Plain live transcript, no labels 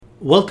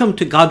Welcome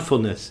to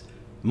Godfulness,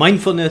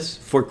 Mindfulness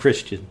for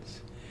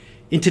Christians.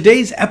 In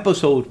today's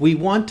episode, we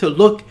want to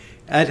look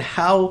at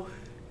how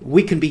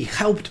we can be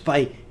helped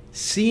by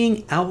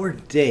seeing our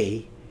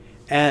day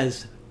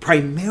as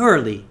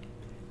primarily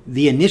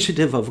the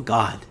initiative of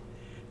God,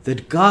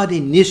 that God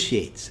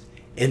initiates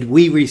and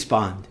we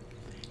respond.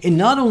 And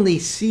not only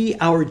see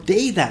our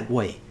day that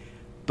way,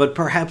 but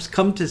perhaps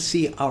come to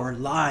see our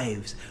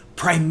lives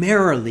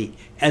primarily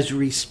as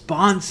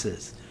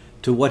responses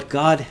to what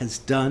God has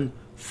done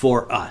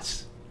for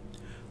us.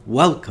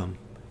 Welcome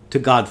to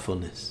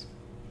Godfulness.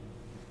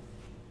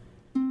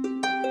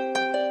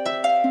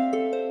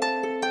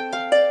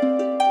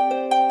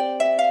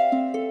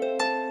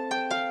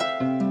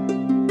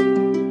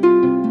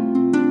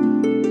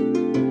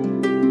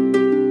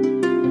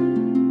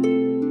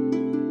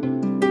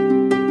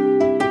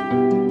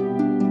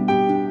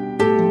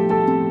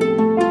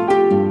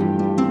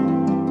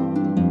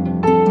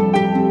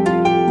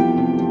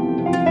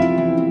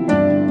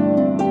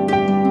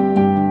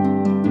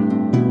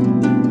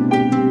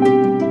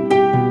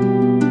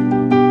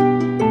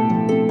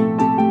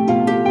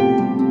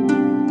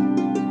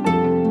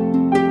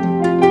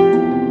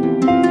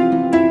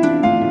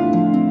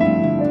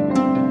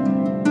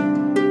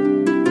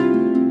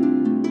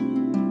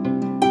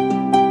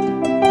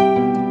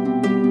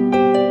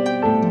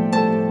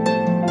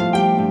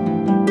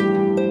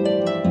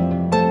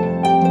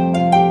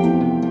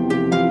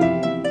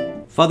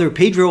 Father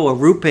Pedro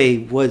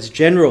Arrupe was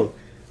general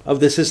of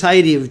the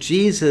Society of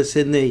Jesus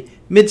in the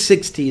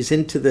mid-60s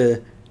into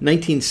the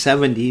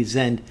 1970s,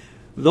 and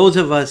those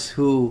of us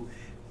who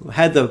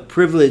had the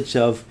privilege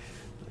of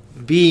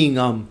being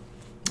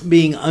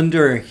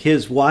under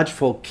his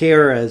watchful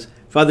care as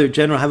Father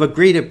General have a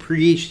great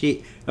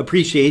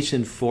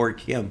appreciation for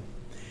him.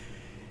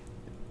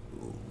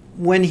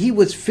 When he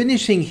was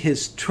finishing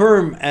his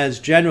term as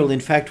general, in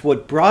fact,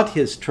 what brought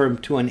his term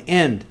to an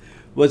end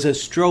was a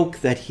stroke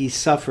that he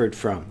suffered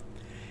from.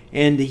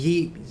 And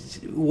he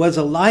was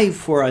alive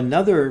for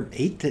another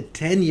 8 to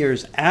 10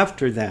 years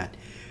after that.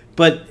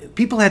 But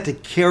people had to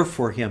care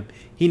for him.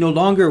 He no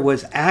longer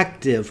was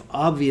active,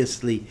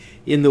 obviously,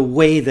 in the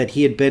way that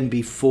he had been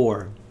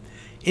before.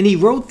 And he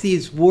wrote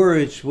these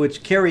words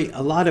which carry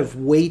a lot of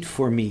weight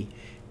for me,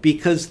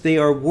 because they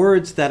are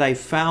words that I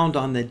found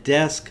on the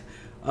desk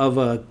of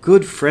a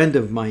good friend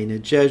of mine, a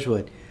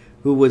Jesuit,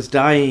 who was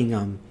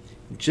dying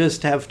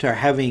just after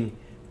having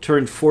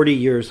turned 40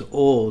 years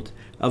old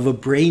of a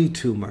brain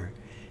tumor.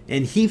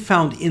 And he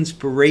found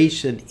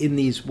inspiration in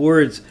these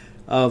words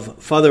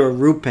of Father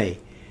Arrupe,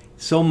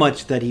 so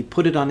much that he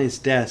put it on his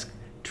desk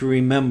to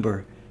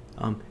remember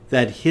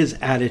that his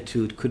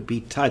attitude could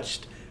be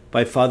touched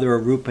by Father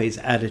Arrupe's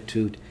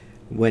attitude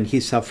when he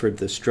suffered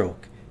the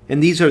stroke.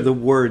 And these are the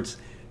words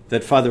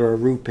that Father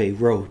Arrupe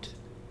wrote.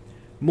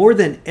 More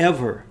than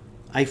ever,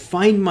 I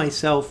find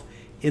myself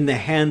in the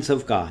hands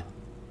of God.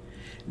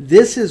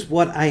 This is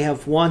what I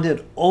have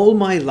wanted all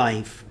my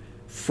life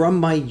from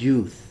my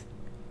youth.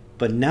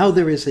 But now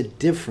there is a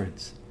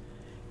difference.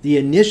 The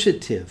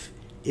initiative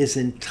is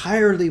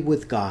entirely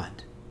with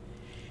God.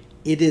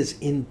 It is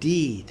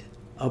indeed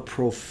a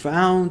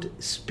profound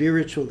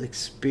spiritual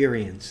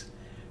experience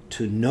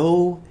to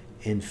know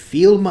and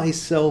feel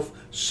myself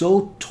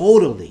so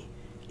totally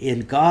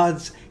in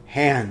God's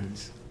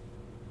hands.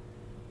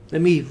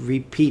 Let me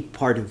repeat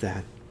part of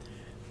that.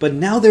 But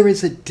now there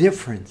is a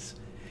difference.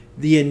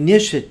 The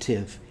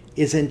initiative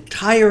is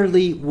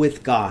entirely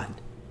with God.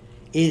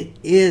 It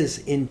is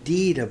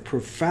indeed a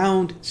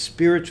profound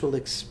spiritual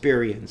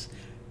experience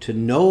to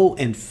know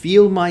and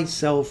feel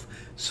myself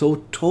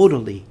so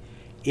totally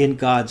in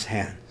God's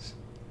hands.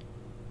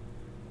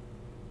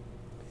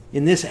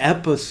 In this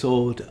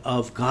episode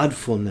of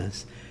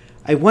Godfulness,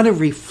 I want to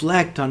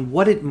reflect on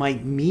what it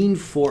might mean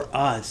for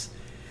us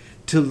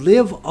to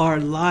live our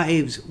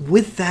lives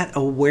with that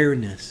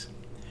awareness.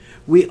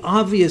 We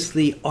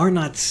obviously are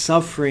not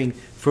suffering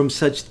from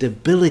such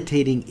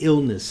debilitating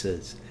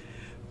illnesses,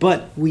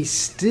 but we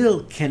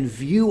still can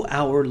view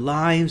our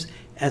lives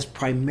as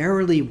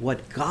primarily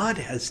what God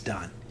has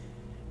done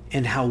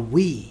and how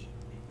we,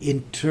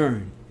 in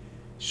turn,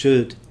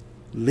 should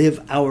live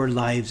our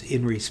lives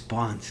in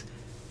response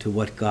to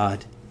what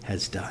God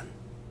has done.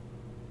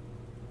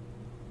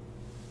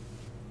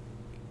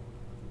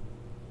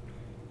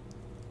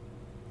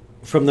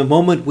 From the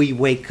moment we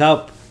wake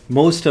up,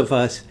 most of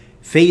us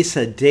face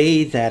a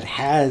day that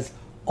has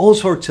all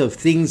sorts of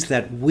things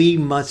that we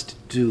must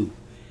do.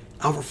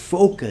 Our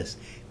focus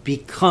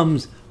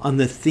becomes on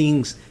the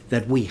things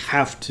that we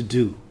have to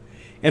do.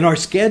 And our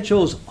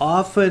schedules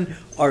often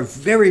are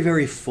very,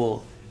 very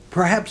full,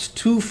 perhaps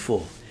too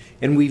full.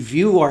 And we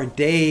view our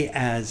day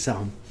as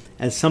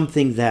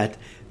something that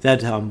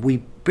we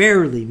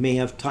barely may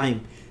have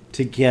time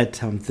to get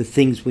the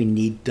things we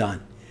need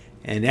done.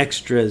 And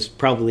extras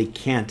probably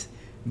can't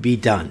be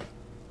done.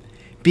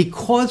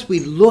 Because we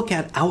look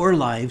at our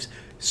lives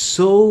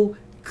so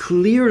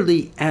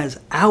clearly as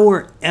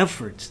our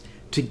efforts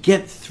to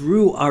get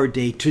through our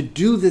day, to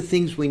do the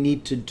things we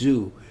need to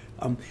do,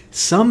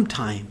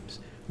 sometimes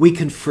we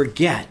can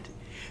forget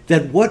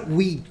that what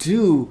we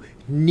do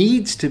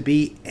needs to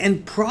be,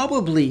 and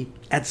probably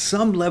at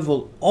some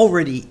level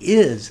already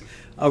is,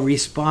 a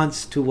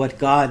response to what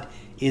God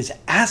is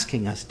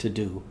asking us to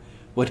do,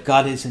 what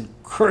God is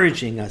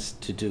encouraging us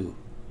to do.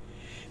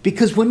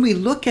 Because when we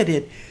look at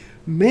it,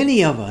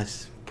 many of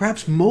us,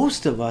 perhaps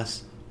most of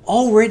us,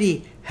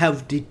 already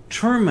have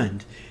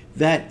determined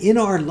that in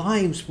our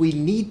lives we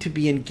need to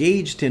be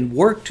engaged in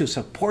work to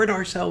support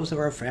ourselves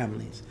or our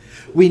families.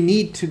 We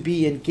need to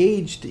be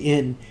engaged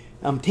in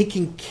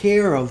taking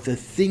care of the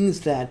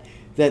things that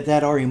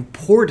are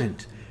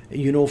important,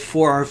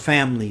 for our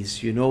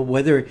families,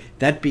 whether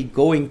that be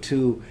going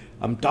to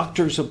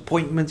doctor's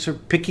appointments or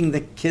picking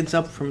the kids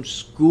up from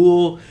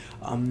school,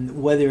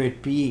 whether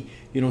it be,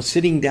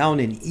 sitting down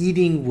and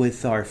eating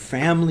with our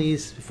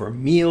families for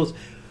meals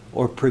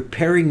or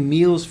preparing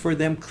meals for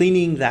them,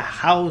 cleaning the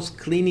house,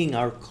 cleaning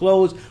our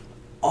clothes,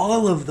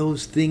 all of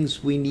those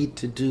things we need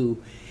to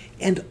do.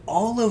 And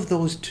all of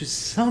those, to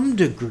some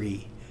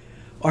degree,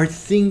 are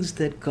things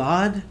that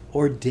God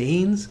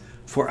ordains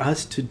for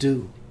us to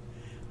do.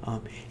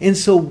 And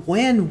so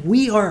when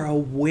we are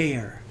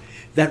aware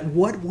that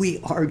what we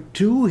are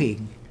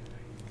doing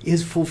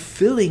is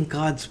fulfilling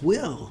God's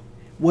will,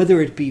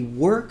 whether it be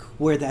work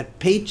where that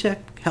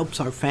paycheck helps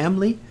our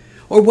family,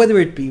 or whether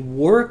it be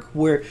work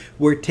where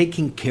we're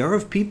taking care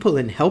of people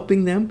and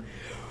helping them,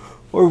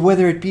 or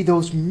whether it be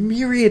those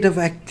myriad of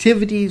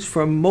activities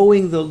from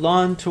mowing the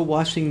lawn to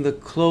washing the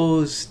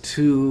clothes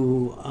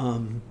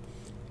to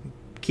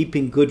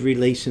keeping good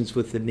relations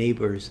with the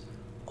neighbors,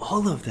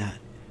 all of that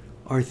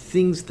are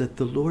things that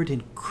the Lord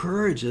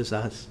encourages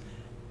us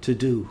to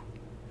do.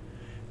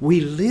 We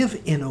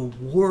live in a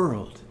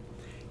world,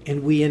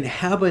 and we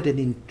inhabit an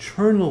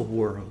eternal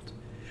world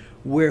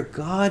where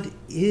God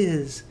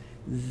is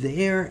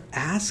there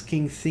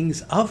asking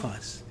things of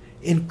us,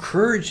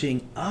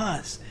 encouraging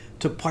us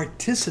to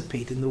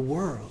participate in the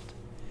world.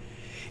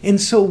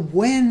 And so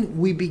when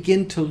we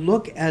begin to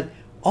look at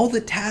all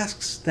the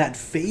tasks that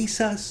face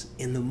us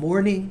in the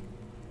morning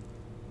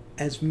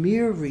as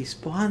mere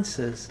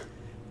responses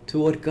to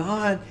what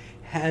God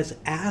has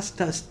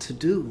asked us to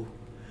do,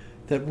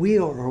 that we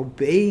are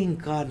obeying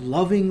God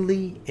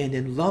lovingly and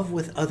in love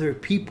with other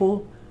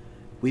people,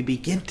 we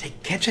begin to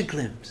catch a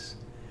glimpse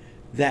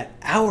that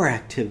our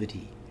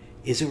activity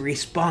is a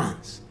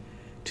response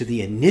to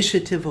the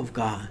initiative of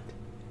God,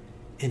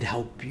 and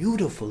how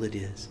beautiful it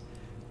is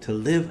to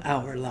live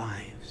our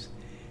lives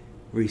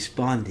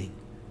responding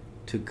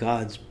to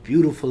God's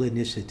beautiful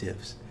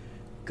initiatives,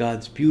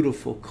 God's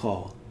beautiful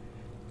call,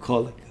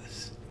 calling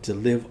us to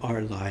live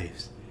our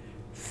lives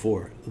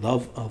for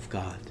love of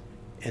God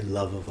and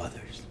love of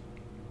others.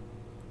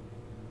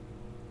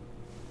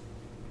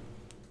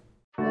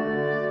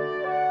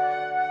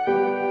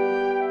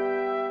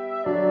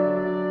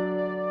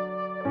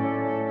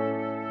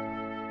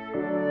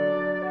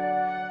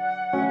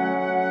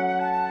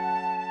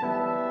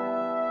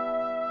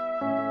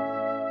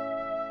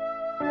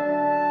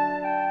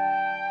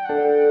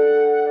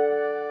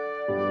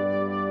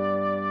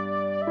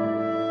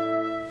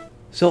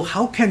 So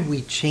how can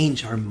we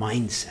change our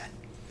mindset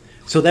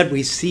so that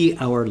we see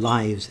our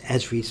lives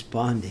as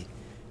responding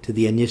to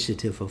the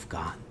initiative of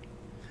God?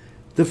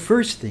 The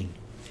first thing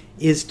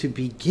is to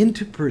begin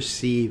to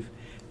perceive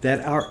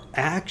that our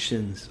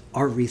actions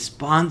are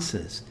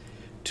responses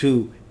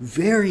to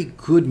very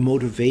good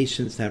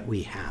motivations that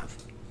we have.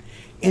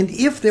 And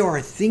if there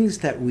are things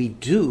that we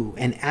do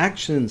and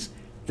actions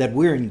that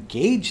we're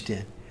engaged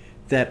in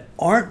that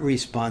aren't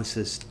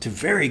responses to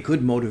very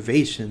good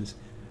motivations,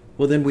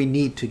 well, then we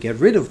need to get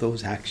rid of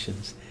those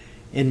actions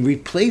and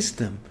replace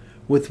them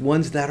with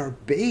ones that are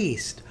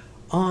based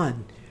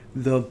on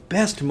the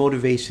best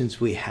motivations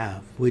we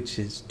have, which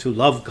is to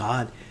love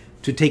God,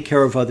 to take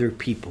care of other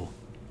people,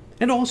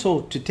 and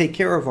also to take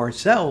care of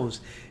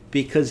ourselves,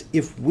 because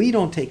if we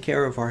don't take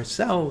care of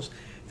ourselves,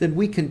 then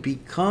we can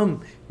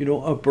become,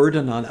 a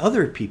burden on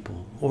other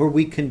people, or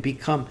we can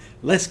become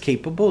less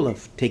capable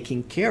of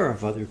taking care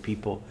of other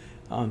people.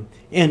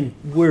 And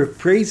we're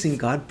praising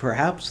God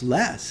perhaps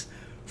less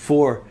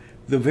for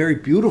the very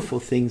beautiful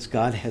things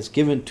God has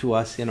given to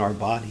us in our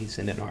bodies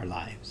and in our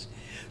lives.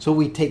 So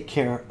we take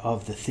care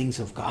of the things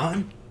of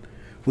God,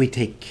 we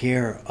take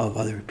care of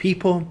other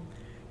people,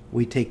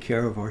 we take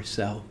care of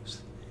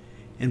ourselves.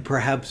 And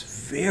perhaps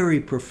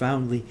very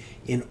profoundly,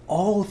 in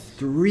all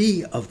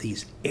three of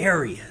these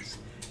areas,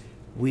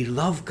 we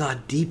love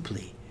God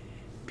deeply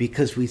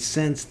because we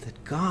sense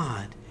that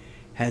God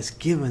has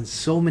given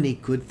so many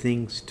good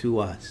things to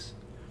us.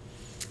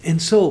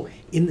 And so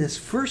in this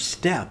first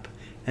step,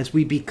 as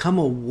we become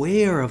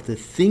aware of the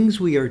things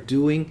we are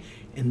doing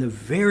and the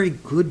very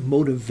good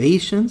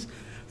motivations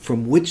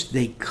from which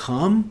they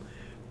come,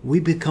 we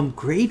become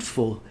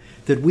grateful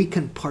that we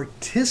can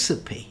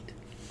participate,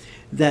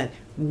 that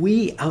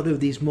we, out of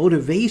these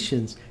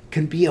motivations,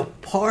 can be a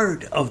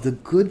part of the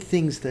good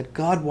things that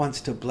God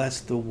wants to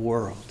bless the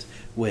world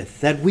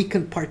with, that we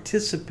can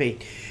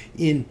participate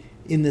in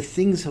the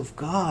things of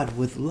God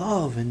with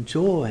love and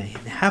joy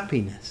and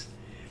happiness.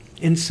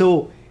 And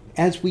so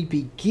as we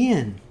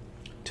begin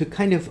to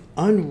kind of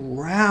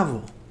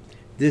unravel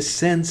this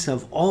sense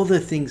of all the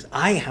things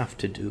I have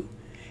to do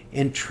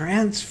and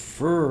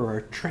transfer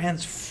or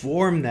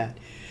transform that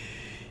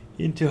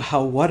into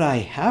how what I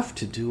have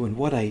to do and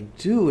what I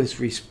do is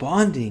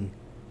responding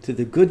to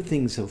the good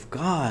things of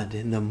God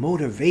and the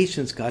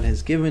motivations God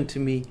has given to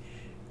me.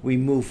 We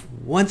move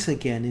once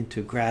again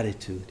into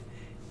gratitude,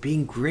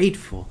 being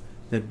grateful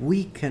that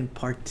we can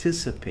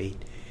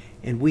participate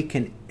and we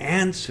can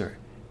answer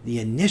the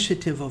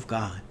initiative of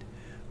God,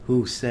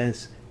 who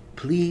says,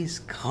 please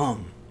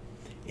come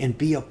and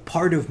be a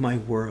part of my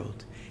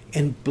world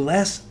and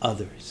bless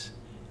others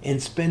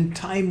and spend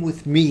time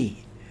with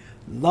me,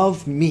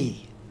 love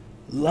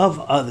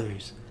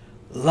others,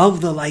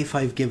 love the life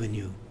I've given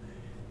you.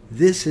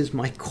 This is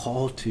my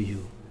call to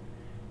you.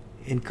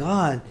 And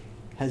God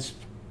has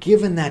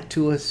given that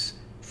to us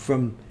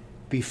from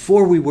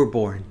before we were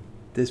born,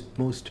 this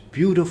most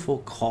beautiful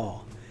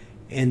call.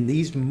 And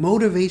these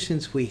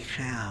motivations we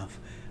have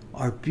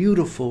are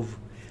beautiful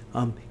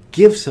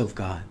gifts of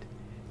God.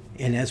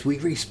 And as we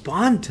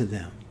respond to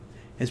them,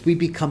 as we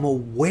become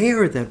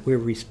aware that we're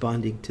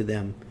responding to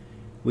them,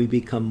 we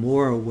become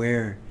more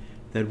aware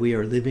that we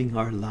are living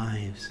our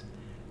lives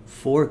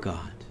for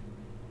God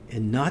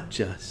and not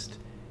just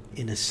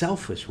in a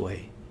selfish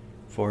way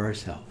for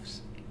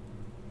ourselves.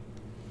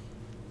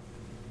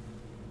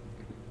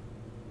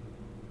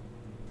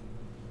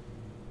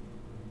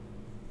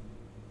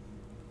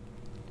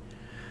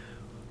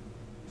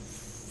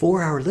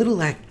 For our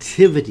little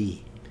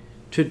activity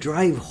to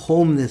drive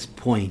home this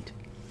point,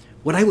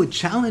 what I would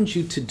challenge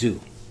you to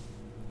do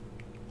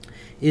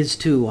is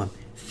to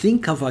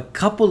think of a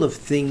couple of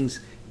things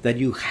that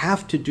you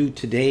have to do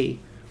today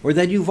or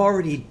that you've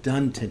already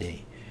done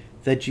today,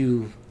 that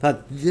you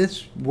thought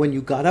this, when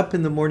you got up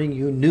in the morning,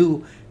 you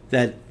knew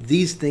that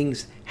these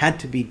things had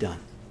to be done.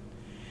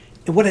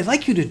 And what I'd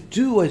like you to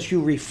do as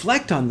you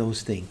reflect on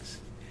those things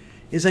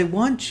is I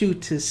want you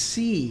to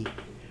see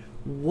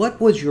what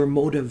was your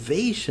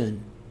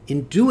motivation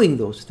in doing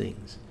those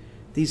things.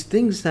 These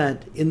things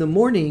that in the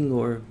morning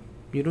or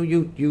you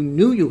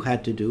knew you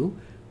had to do,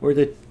 or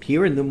that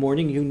here in the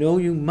morning you know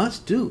you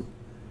must do.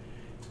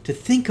 To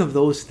think of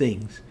those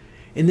things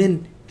and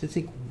then to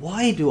think,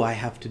 why do I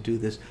have to do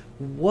this?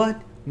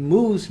 What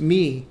moves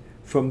me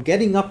from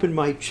getting up in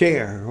my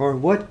chair, or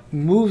what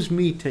moves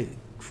me to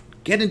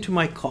get into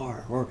my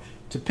car, or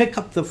to pick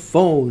up the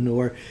phone,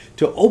 or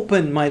to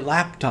open my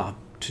laptop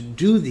to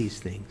do these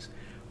things?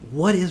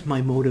 What is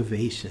my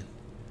motivation?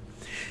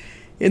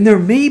 And there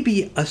may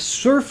be a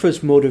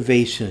surface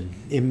motivation.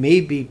 It may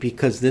be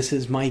because this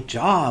is my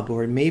job,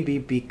 or it may be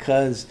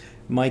because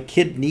my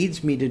kid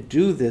needs me to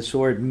do this,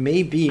 or it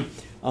may be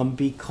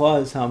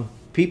because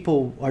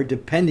people are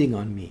depending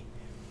on me.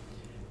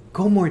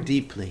 Go more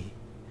deeply,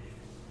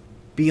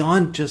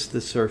 beyond just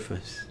the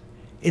surface,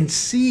 and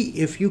see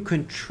if you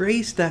can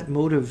trace that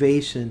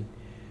motivation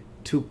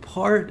to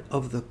part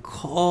of the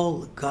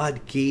call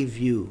God gave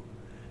you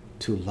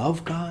to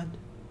love God,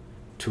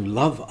 to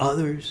love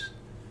others,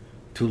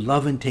 to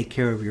love and take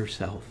care of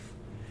yourself.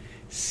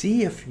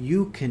 See if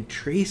you can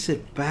trace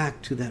it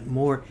back to that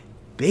more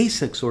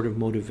basic sort of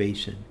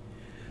motivation,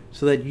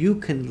 so that you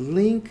can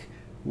link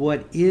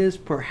what is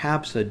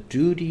perhaps a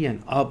duty,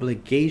 an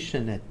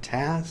obligation, a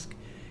task,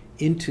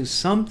 into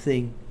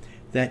something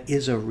that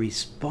is a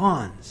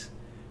response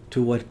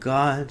to what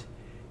God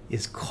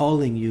is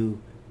calling you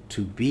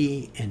to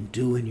be and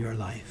do in your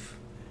life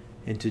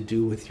and to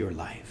do with your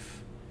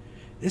life.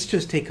 Let's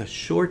just take a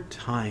short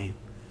time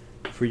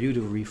for you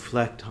to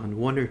reflect on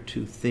one or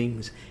two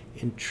things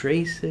and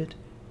trace it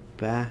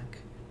back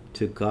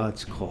to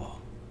God's call.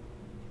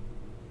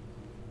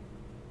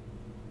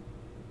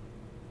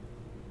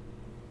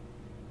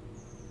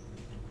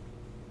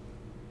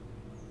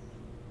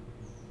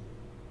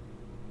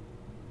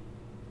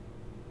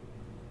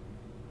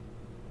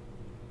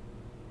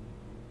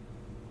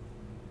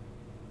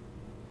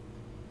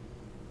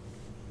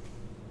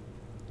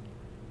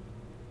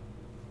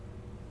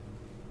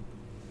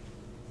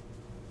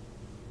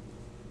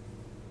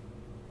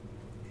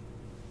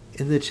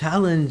 And the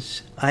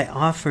challenge I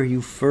offer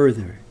you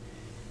further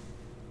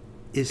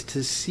is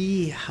to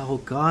see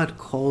how God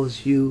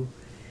calls you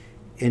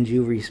and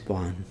you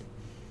respond.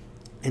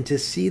 And to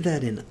see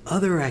that in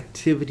other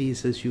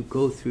activities as you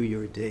go through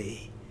your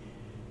day,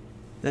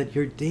 that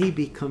your day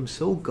becomes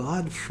so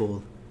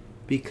Godful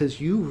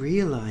because you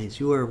realize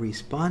you are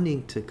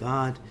responding to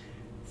God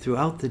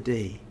throughout the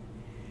day.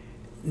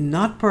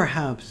 Not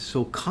perhaps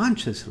so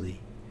consciously,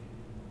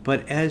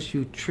 but as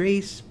you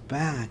trace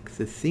back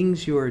the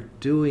things you are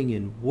doing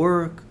in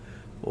work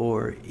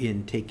or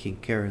in taking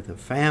care of the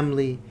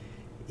family,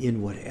 in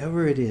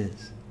whatever it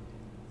is,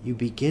 you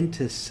begin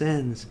to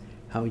sense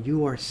how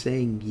you are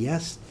saying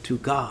yes to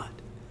God.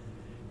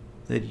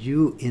 That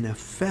you, in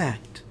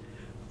effect,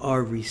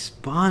 are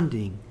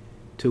responding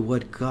to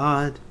what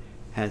God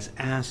has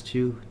asked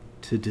you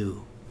to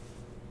do.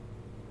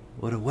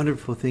 What a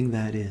wonderful thing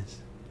that is.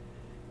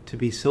 To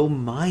be so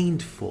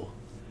mindful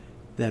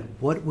that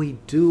what we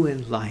do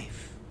in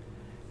life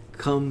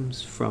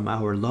comes from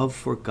our love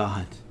for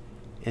God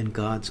and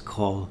God's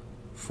call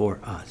for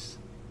us.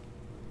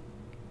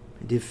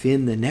 And if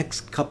in the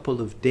next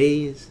couple of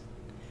days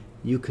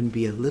you can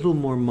be a little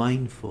more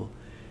mindful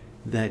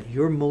that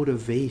your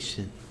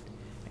motivation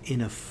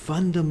in a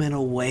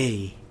fundamental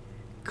way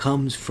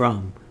comes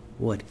from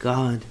what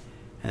God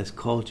has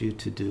called you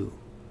to do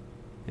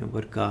and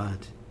what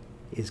God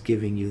is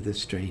giving you the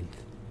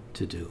strength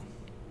to do.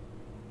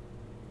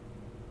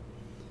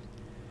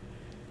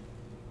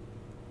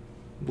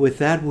 With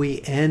that,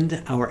 we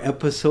end our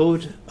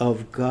episode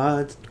of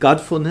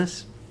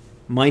Godfulness,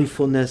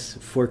 Mindfulness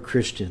for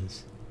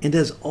Christians. And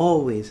as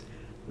always,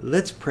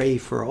 let's pray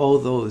for all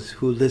those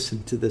who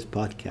listen to this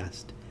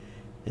podcast.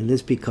 And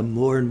let's become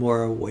more and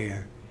more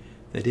aware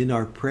that in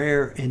our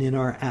prayer and in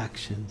our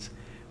actions,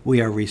 we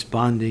are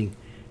responding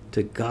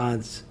to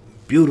God's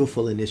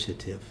beautiful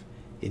initiative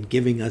in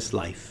giving us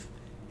life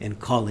and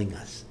calling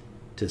us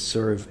to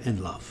serve and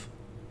love.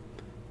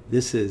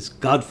 This is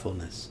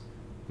Godfulness,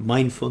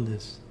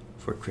 Mindfulness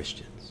for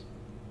Christians.